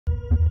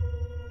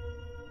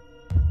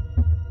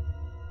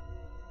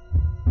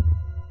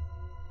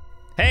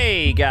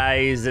Hey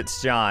guys,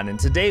 it's John, and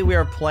today we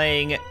are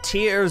playing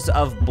Tears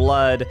of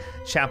Blood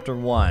Chapter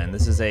 1.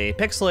 This is a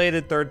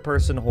pixelated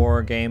third-person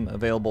horror game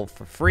available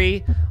for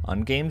free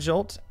on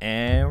GameJolt,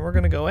 and we're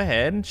gonna go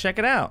ahead and check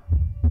it out.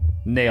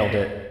 Nailed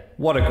it.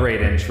 What a great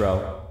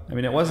intro. I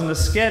mean, it wasn't a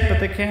skit, but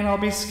they can't all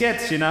be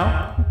skits, you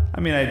know? I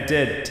mean, I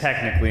did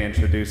technically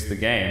introduce the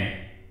game.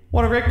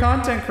 What a great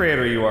content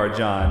creator you are,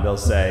 John, they'll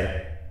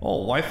say.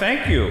 Oh, why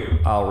thank you,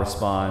 I'll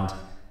respond.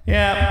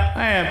 Yeah,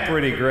 I am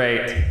pretty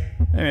great.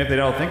 I mean, if they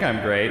don't think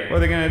I'm great, what are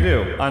they gonna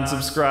do?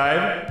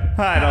 Unsubscribe?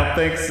 I don't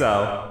think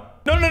so.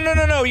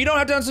 No, you don't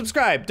have to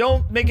unsubscribe.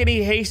 Don't make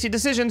any hasty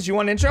decisions. You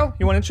want an intro?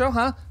 You want an intro,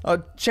 huh?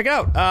 Check it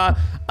out.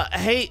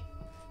 Hey,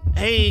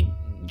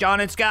 John,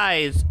 it's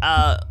guys.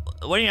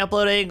 When are you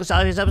uploading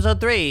Sally's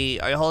episode 3?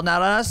 Are you holding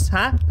out on us,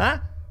 huh?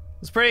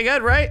 It's pretty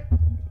good, right?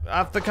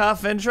 Off the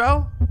cuff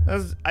intro?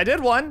 I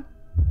did one.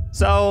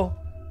 So,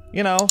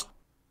 you know.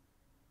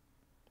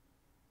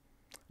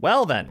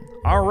 Well then,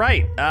 all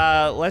right,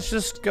 let's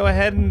just go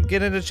ahead and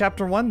get into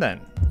chapter 1 then.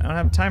 I don't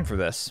have time for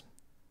this.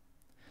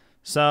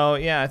 So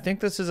yeah, I think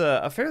this is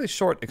a fairly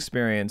short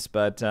experience,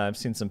 but I've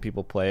seen some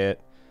people play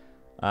it.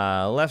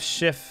 Left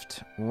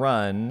shift,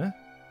 run,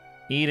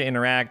 E to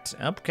interact.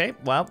 Okay,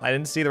 well, I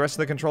didn't see the rest of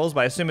the controls, but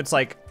I assume it's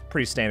like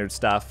pretty standard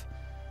stuff.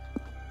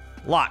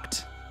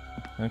 Locked.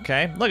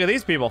 Okay, look at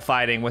these people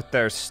fighting with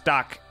their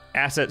stock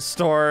asset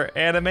store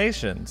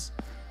animations.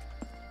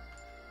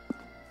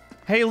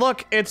 Hey,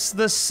 look, it's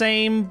the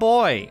same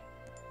boy.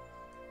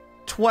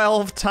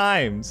 12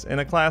 times in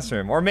a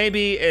classroom. Or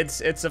maybe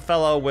it's a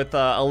fellow with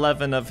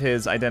 11 of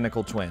his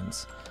identical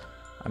twins.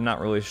 I'm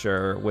not really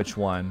sure which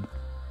one.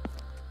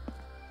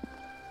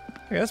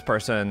 Look at this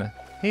person.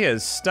 He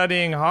is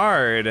studying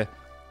hard.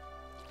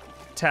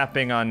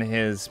 Tapping on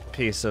his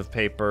piece of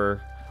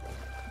paper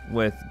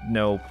with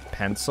no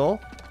pencil.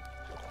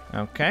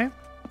 Okay.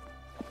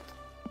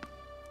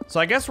 So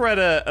I guess we're at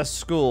a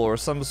school or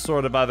some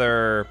sort of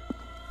other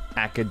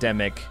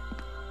academic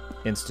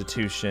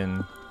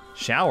institution.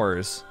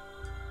 Showers.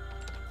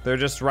 They're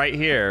just right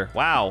here.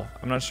 Wow,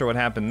 I'm not sure what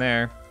happened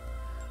there.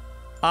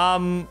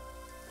 Okay,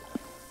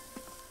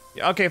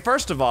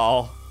 first of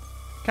all,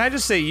 can I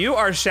just say you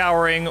are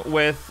showering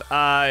with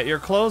your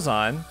clothes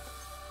on.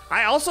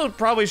 I also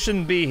probably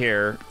shouldn't be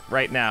here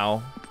right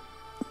now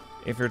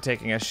if you're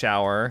taking a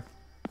shower.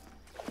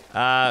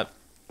 Why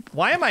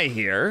am I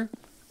here?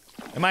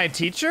 Am I a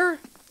teacher?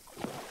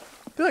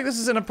 I feel like this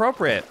is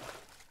inappropriate.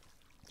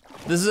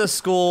 This is a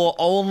school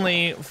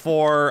only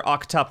for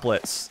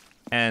octuplets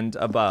and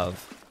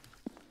above.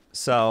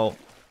 So,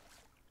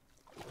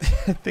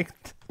 I think,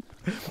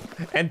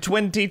 and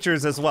twin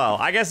teachers as well.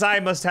 I guess I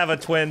must have a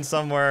twin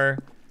somewhere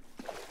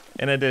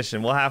in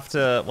addition. We'll have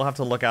to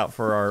look out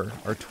for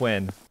our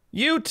twin.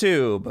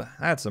 YouTube,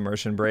 that's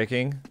immersion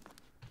breaking.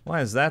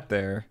 Why is that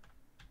there?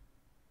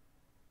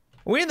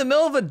 Are we in the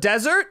middle of a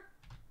desert?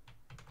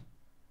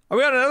 Are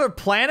we on another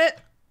planet?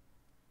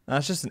 No,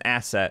 it's just an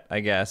asset, I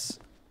guess.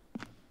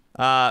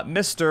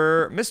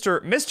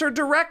 Mr.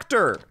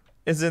 Director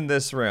is in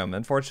this room.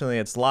 Unfortunately,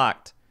 it's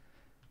locked.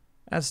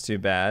 That's too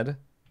bad.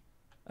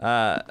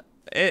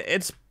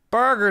 It's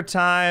burger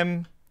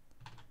time.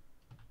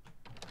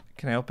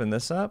 Can I open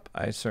this up?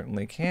 I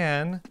certainly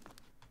can.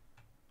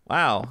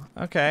 Wow,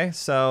 okay,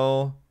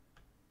 so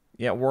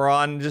yeah, we're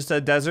on just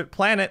a desert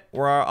planet.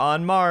 We're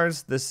on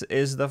Mars. This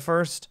is the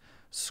first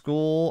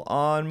school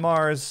on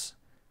Mars,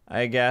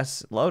 I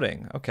guess.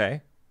 Loading,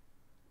 okay.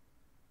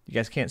 You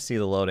guys can't see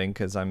the loading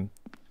because I'm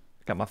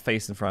got my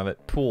face in front of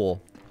it.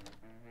 Pool.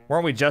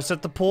 Weren't we just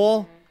at the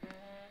pool?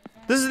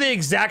 This is the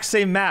exact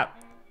same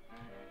map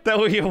that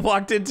we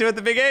walked into at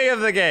the beginning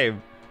of the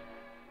game.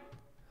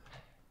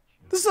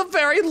 This is a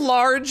very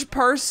large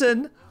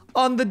person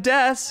on the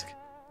desk.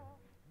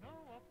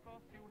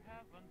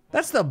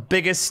 That's the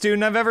biggest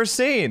student I've ever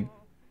seen.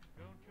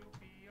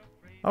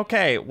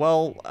 Okay,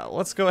 well,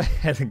 let's go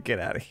ahead and get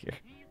out of here.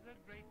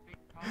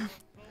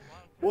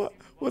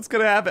 What's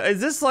gonna happen?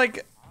 Is this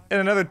like in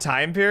another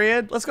time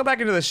period? Let's go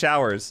back into the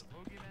showers.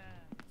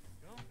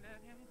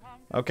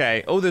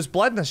 Okay. Oh, there's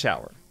blood in the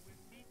shower.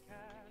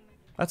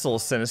 That's a little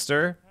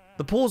sinister.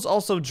 The pool's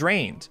also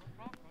drained,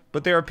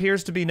 but there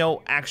appears to be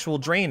no actual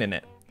drain in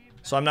it.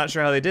 So I'm not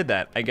sure how they did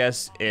that. I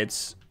guess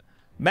it's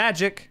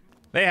magic.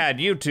 They had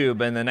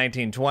YouTube in the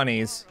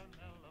 1920s.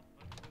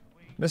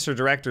 Mr.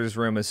 Director's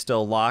room is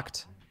still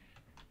locked.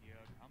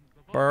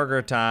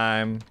 Burger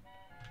time.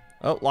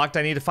 Oh, locked.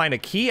 I need to find a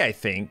key, I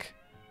think.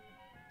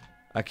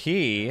 A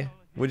key?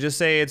 Would you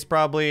say it's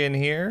probably in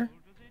here?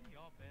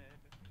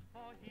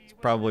 It's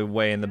probably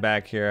way in the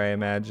back here, I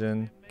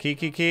imagine.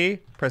 Key.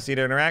 Press E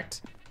to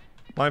interact.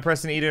 What am I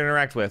pressing E to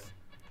interact with?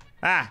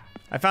 Ah!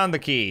 I found the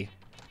key.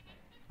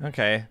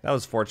 Okay, that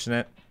was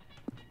fortunate.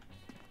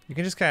 You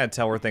can just kind of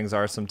tell where things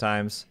are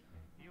sometimes.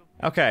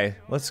 Okay,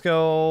 let's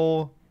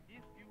go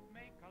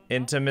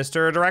into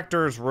Mr.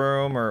 Director's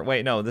room, or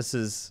wait, no, this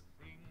is...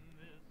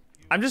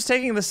 I'm just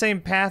taking the same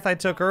path I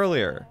took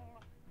earlier.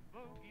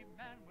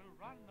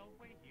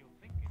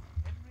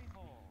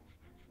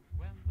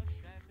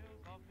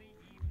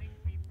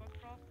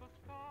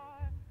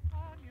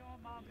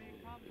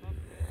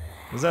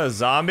 Is that a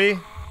zombie?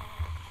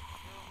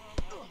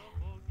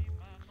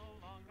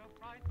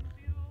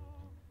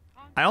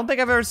 I don't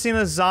think I've ever seen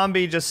a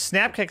zombie just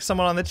snap kick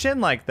someone on the chin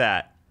like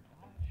that.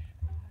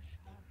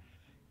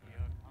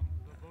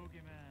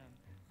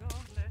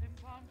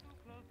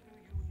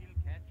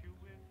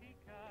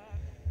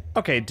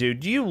 Okay,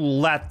 dude, you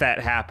let that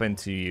happen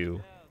to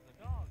you.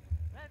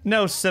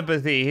 No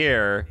sympathy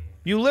here.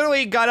 You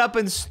literally got up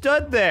and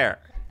stood there.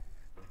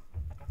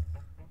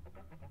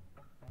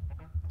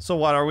 So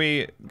what, are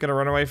we gonna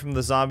run away from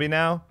the zombie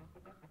now?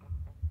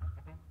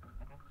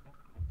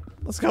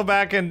 Let's go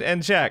back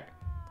and check.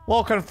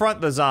 We'll confront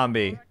the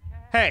zombie.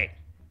 Hey!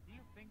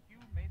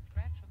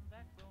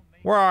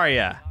 Where are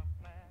ya?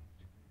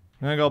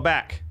 I'm gonna go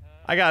back.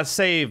 I gotta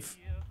save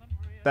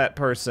that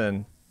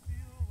person.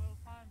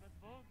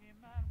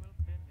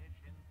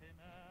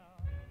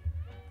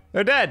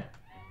 They're dead!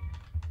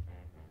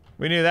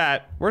 We knew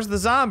that. Where's the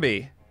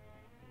zombie?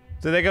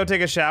 Did they go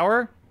take a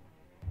shower?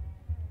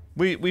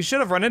 We should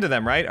have run into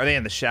them, right? Are they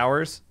in the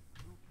showers?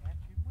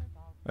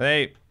 Are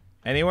they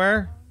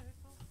anywhere?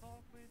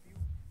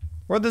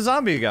 Where'd the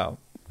zombie go?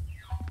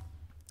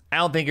 I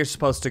don't think you're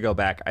supposed to go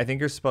back. I think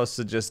you're supposed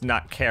to just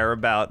not care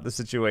about the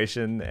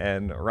situation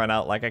and run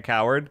out like a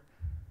coward.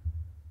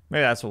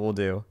 Maybe that's what we'll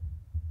do.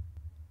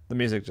 The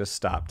music just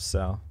stopped,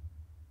 so.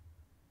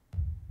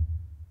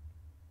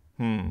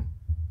 I'm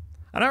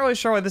not really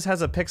sure why this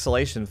has a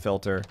pixelation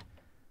filter.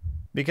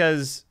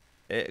 Because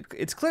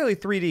it's clearly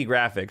 3D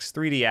graphics,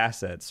 3D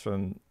assets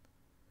from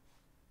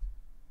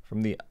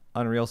the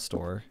Unreal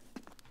Store.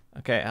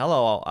 Okay,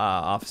 hello,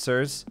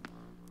 officers.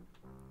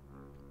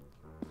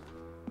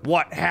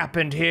 What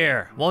happened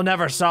here? We'll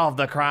never solve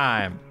the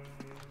crime.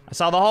 I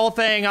saw the whole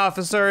thing,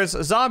 officers.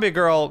 A zombie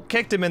girl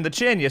kicked him in the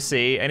chin, you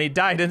see, and he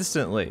died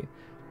instantly.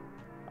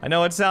 I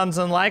know it sounds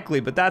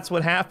unlikely, but that's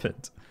what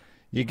happened.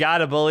 You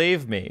gotta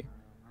believe me.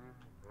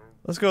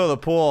 Let's go to the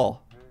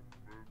pool.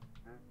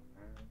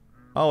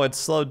 Oh, it's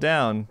slowed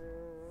down.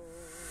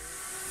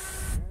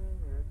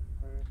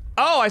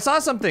 Oh, I saw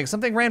something.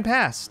 Something ran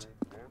past.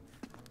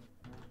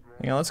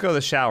 Hang on, let's go to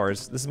the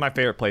showers. This is my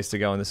favorite place to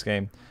go in this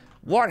game.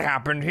 What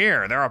happened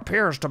here? There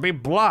appears to be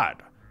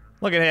blood.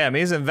 Look at him,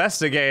 he's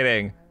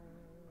investigating.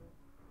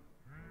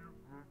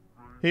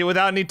 He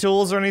without any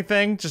tools or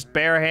anything, just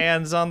bare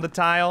hands on the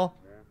tile.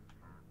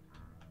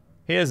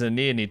 He doesn't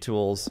need any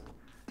tools.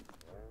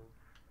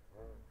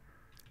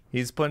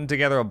 He's putting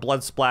together a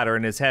blood splatter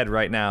in his head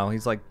right now.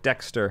 He's like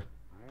Dexter,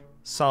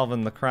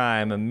 solving the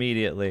crime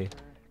immediately.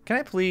 Can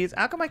I please,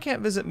 how come I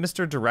can't visit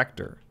Mr.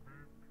 Director?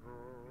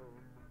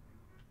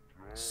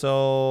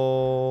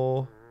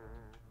 So,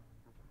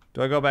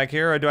 do I go back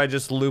here or do I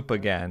just loop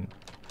again?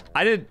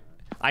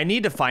 I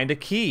need to find a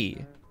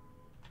key.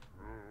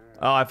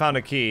 Oh, I found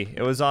a key.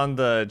 It was on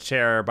the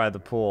chair by the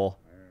pool.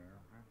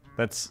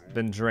 That's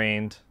been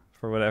drained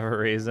for whatever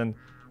reason.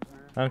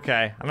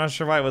 Okay, I'm not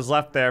sure why it was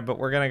left there, but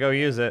we're gonna go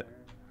use it.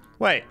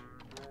 Wait.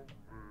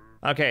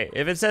 Okay,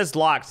 if it says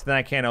locked, then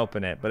I can't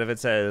open it. But if it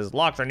says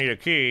locked, I need a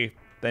key,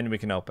 then we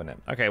can open it.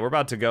 Okay, we're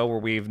about to go where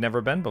we've never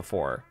been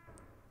before.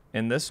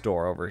 In this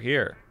door over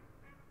here.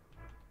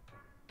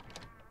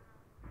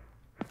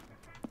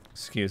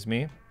 Excuse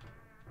me.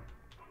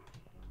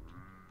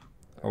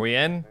 Are we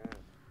in?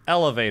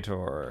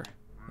 Elevator.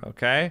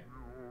 Okay.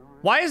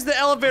 Why is the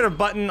elevator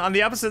button on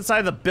the opposite side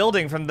of the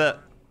building from the...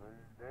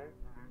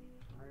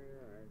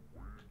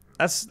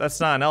 That's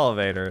not an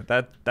elevator.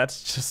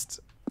 That's just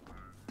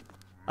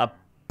a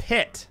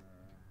pit.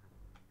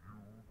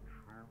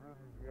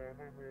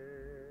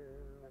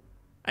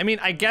 I mean,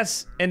 I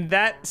guess in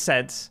that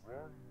sense,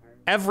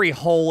 every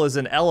hole is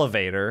an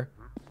elevator.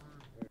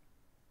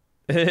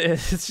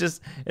 It's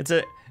just it's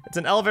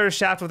an elevator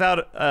shaft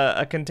without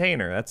a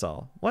container. That's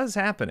all. What is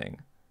happening?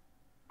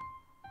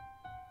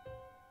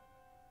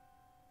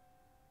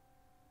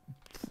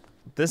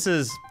 This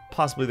is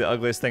possibly the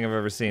ugliest thing I've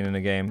ever seen in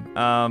a game.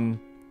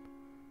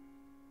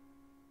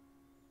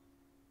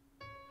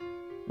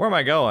 Where am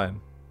I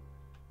going?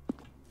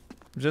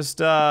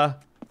 Just, I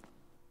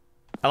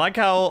like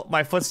how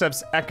my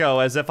footsteps echo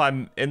as if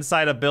I'm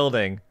inside a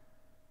building,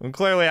 when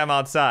clearly I'm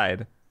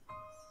outside.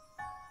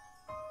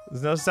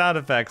 There's no sound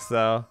effects,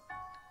 though.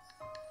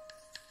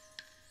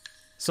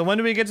 So when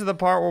do we get to the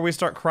part where we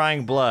start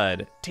crying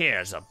blood?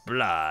 Tears of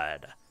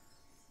blood.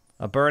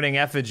 A burning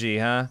effigy,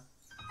 huh?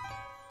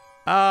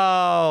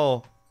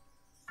 Oh!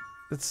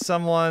 It's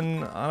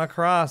someone on a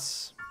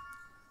cross.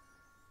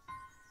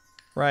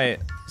 Right,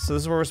 so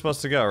this is where we're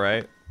supposed to go,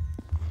 right?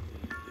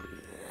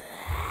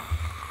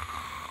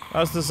 That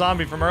was the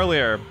zombie from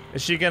earlier.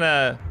 Is she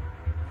gonna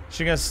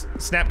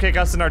snap kick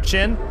us in our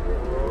chin?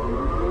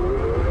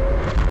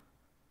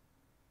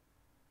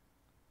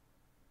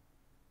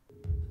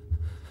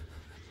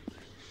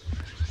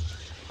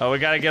 Oh, we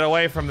gotta get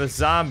away from this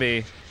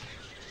zombie.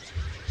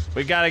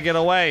 We gotta get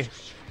away.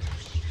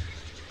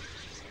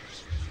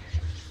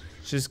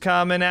 She's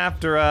coming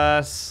after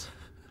us.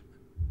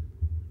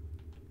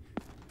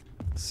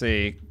 Let's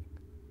see.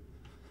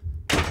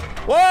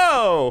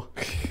 Whoa!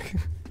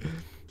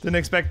 Didn't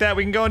expect that.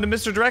 We can go into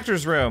Mr.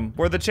 Director's room,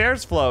 where the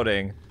chair's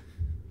floating.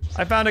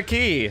 I found a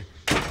key.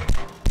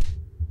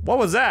 What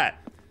was that?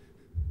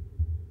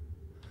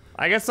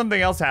 I guess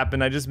something else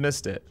happened, I just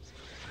missed it.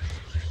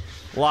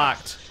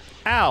 Locked.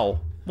 Ow.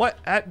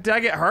 What? Did I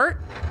get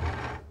hurt?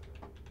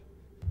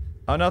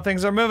 Oh no,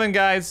 things are moving,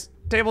 guys.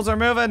 Tables are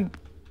moving.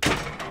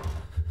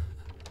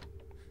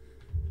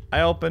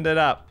 I opened it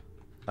up.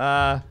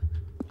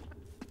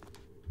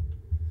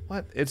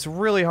 What? It's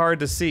really hard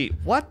to see.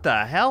 What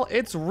the hell?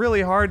 It's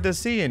really hard to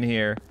see in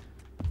here.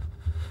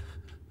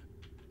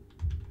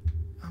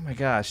 Oh my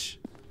gosh.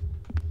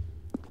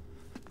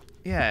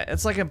 Yeah,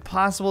 it's like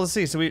impossible to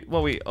see. So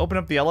we open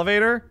up the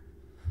elevator?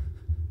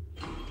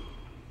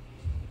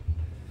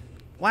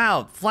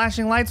 Wow,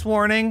 flashing lights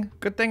warning.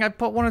 Good thing I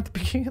put one at the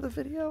beginning of the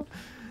video.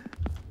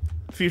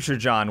 Future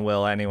John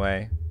will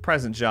anyway.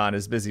 Present John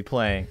is busy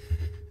playing.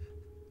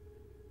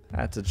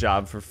 That's a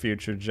job for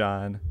future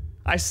John.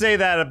 I say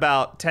that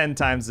about 10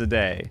 times a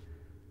day.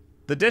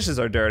 The dishes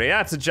are dirty.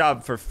 That's a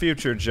job for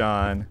future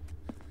John.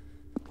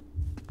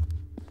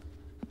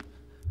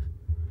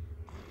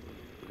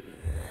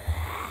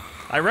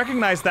 I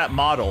recognize that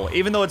model.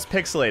 Even though it's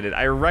pixelated,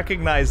 I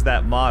recognize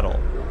that model.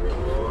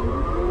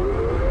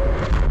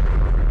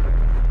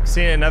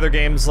 Seen it in other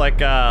games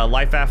like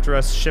Life After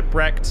Us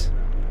Shipwrecked.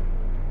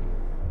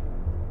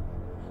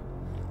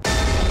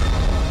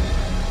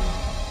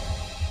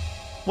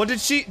 What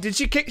did she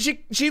kick?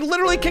 She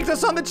literally kicked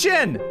us on the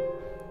chin.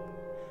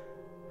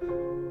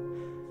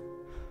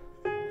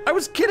 I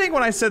was kidding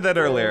when I said that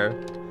earlier.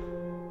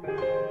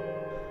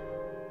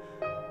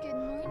 Good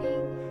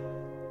morning.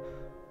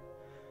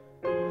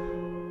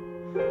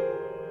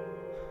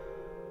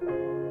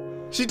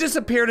 She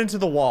disappeared into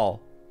the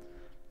wall.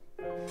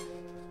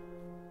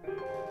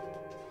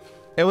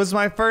 It was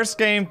my first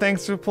game,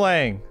 thanks for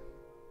playing.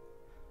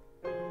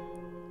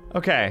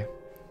 Okay.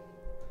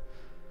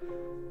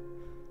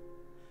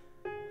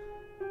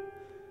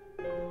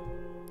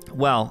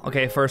 Well,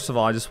 okay, first of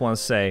all, I just want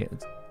to say,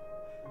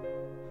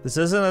 this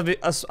isn't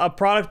a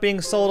product being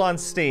sold on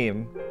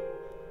Steam.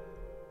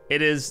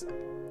 It is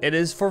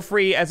for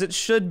free, as it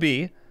should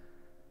be,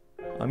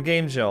 on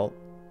Game Jolt.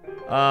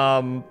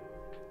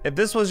 If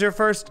this was your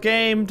first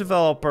game,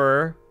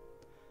 developer,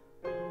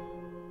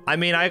 I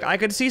mean, I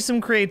could see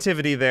some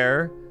creativity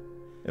there.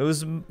 It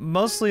was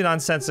mostly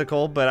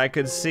nonsensical, but I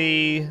could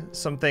see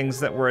some things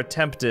that were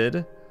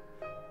attempted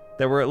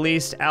that were at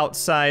least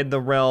outside the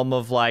realm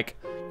of, like,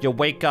 you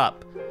wake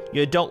up,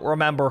 you don't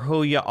remember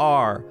who you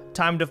are,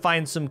 time to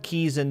find some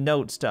keys and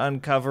notes to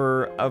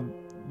uncover a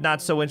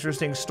not so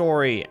interesting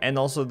story, and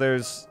also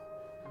there's,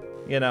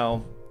 you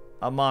know,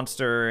 a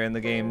monster in the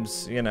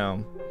game's, you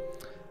know,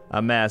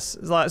 a mess.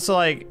 So,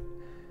 like,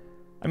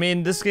 I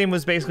mean, this game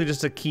was basically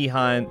just a key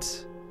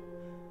hunt.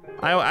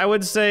 I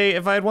would say,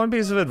 if I had one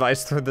piece of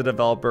advice for the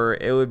developer,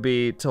 it would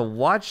be to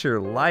watch your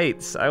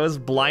lights. I was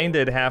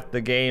blinded half the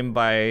game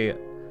by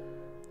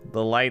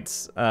the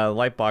lights,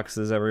 light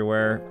boxes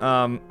everywhere.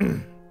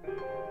 And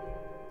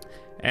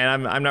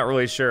I'm not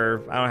really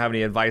sure. I don't have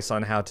any advice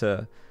on how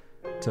to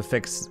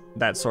fix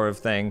that sort of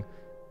thing.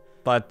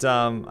 But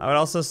I would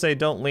also say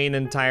don't lean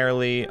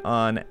entirely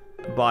on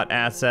bought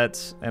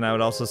assets, and I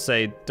would also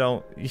say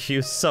don't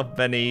use so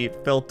many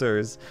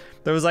filters.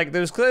 There was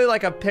clearly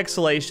like a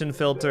pixelation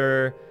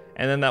filter,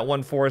 and then that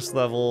one forest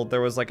level there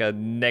was like a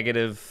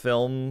negative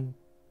film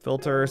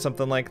filter or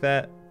something like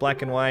that,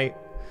 black and white.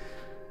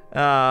 It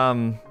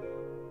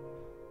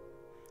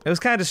was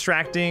kind of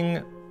distracting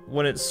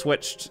when it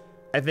switched.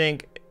 I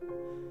think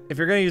if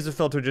you're gonna use a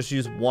filter, just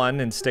use one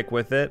and stick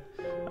with it.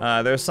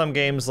 There's some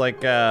games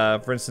like,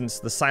 for instance,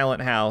 The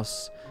Silent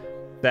House,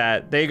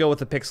 that they go with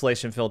the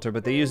pixelation filter,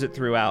 but they use it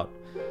throughout.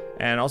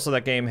 And also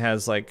that game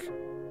has like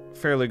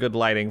fairly good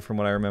lighting from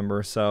what I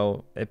remember,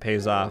 so it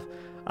pays off.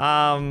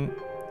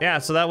 Yeah,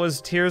 so that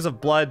was Tears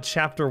of Blood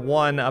Chapter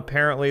 1.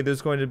 Apparently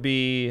there's going to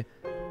be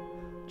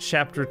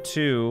Chapter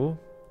 2.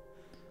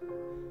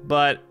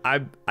 But I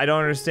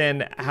don't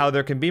understand how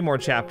there can be more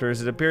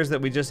chapters. It appears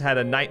that we just had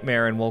a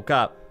nightmare and woke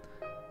up.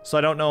 So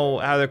I don't know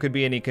how there could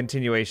be any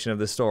continuation of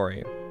the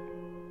story.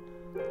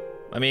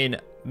 I mean,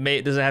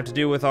 does it have to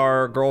do with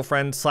our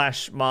girlfriend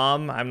slash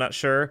mom? I'm not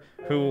sure.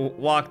 Who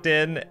walked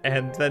in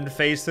and then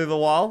phased through the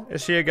wall?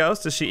 Is she a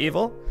ghost? Is she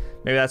evil?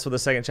 Maybe that's what the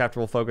second chapter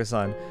will focus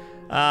on.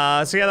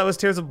 So yeah, that was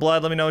Tears of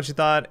Blood. Let me know what you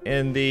thought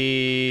in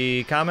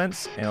the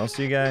comments, and I'll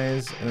see you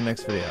guys in the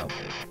next video.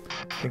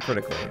 Think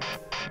critically.